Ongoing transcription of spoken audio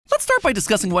Let's start by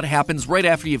discussing what happens right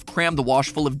after you've crammed the wash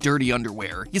full of dirty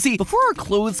underwear. You see, before our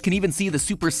clothes can even see the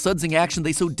super sudsing action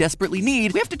they so desperately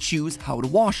need, we have to choose how to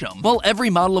wash them. While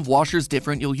every model of washer is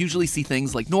different, you'll usually see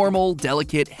things like normal,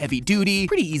 delicate, heavy duty,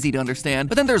 pretty easy to understand.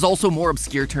 But then there's also more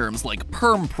obscure terms like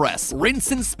perm press,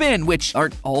 rinse and spin, which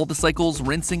aren't all the cycles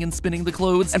rinsing and spinning the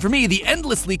clothes. And for me, the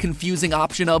endlessly confusing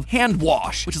option of hand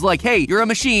wash, which is like, hey, you're a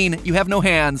machine, you have no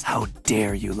hands. How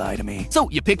dare you lie to me?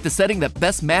 So you pick the setting that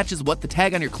best matches what the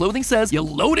tag on your clothing says, you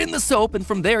load in the soap, and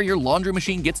from there your laundry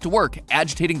machine gets to work,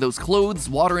 agitating those clothes,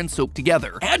 water, and soap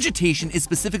together. Agitation is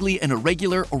specifically an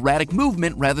irregular, erratic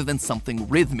movement rather than something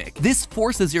rhythmic. This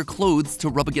forces your clothes to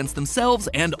rub against themselves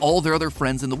and all their other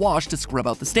friends in the wash to scrub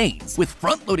out the stains. With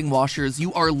front-loading washers,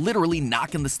 you are literally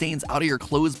knocking the stains out of your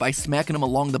clothes by smacking them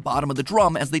along the bottom of the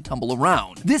drum as they tumble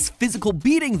around. This physical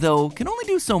beating, though, can only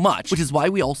do so much, which is why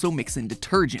we also mix in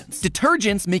detergents.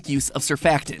 Detergents make use of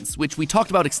surfactants, which we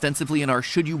talked about extensively in our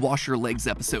Should You Wash Your Legs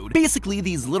episode. Basically,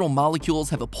 these little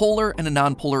molecules have a polar and a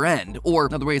non-polar end, or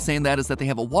another way of saying that is that they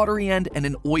have a watery end and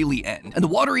an oily end. And the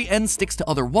watery end sticks to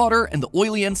other water, and the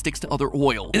oily end sticks to other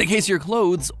oil. In the case of your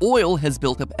clothes, oil has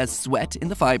built up as sweat in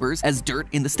the fibers, as dirt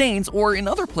in the stains, or in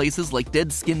other places like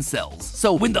dead skin cells.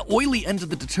 So when the oily end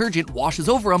of the detergent washes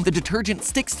over them, the detergent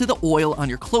sticks to the oil on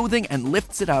your clothing and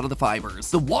lifts it out of the fibers.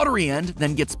 The watery end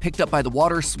then gets picked up by the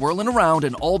water swirling around,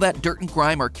 and all that dirt and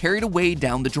grime are carried away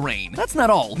down the drain. That's not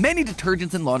all. Many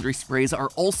detergents and laundry sprays are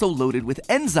also loaded with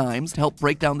enzymes to help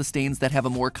break down the stains that have a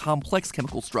more complex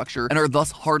chemical structure and are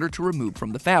thus harder to remove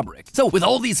from the fabric. So with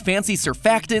all these fancy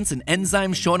surfactants and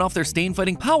enzymes showing off their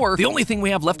stain-fighting power, the only thing we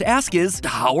have left to ask is,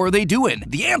 how are they doing?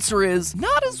 The answer is,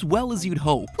 not as well as you'd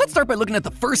hope. Let's start by looking at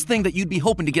the first thing that you'd be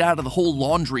hoping to get out of the whole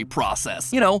laundry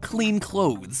process. You know, clean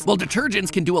clothes. While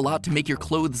detergents can do a lot to make your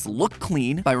clothes look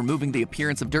clean by removing the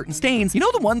appearance of dirt and stains, you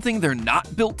know the one thing they're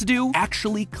not built to do?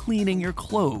 Actually cleaning your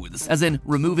clothes. As in,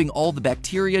 removing all the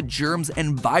bacteria, germs,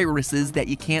 and viruses that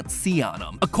you can't see on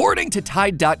them. According to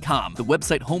Tide.com, the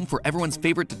website home for everyone's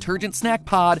favorite detergent snack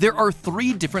pod, there are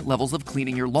 3 different levels of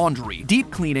cleaning your laundry: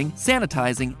 deep cleaning,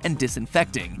 sanitizing, and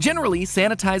disinfecting. Generally,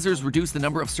 sanitizers reduce the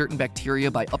number of certain bacteria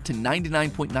by up to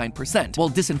 99.9%, while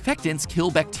disinfectants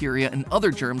kill bacteria and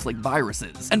other germs like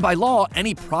viruses. And by law,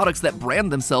 any products that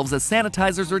brand themselves as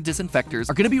sanitizers or disinfectors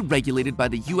are going to be regulated by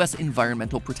the US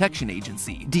Environmental Protection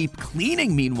Agency. Deep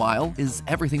cleaning, meanwhile, is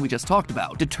everything we just talked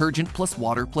about: detergent plus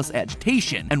water plus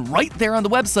agitation. And right there on the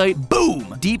website,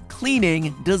 boom! Deep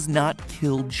cleaning does not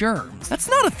kill germs. That's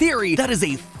not a theory, that is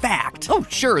a fact. Oh,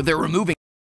 sure, they're removing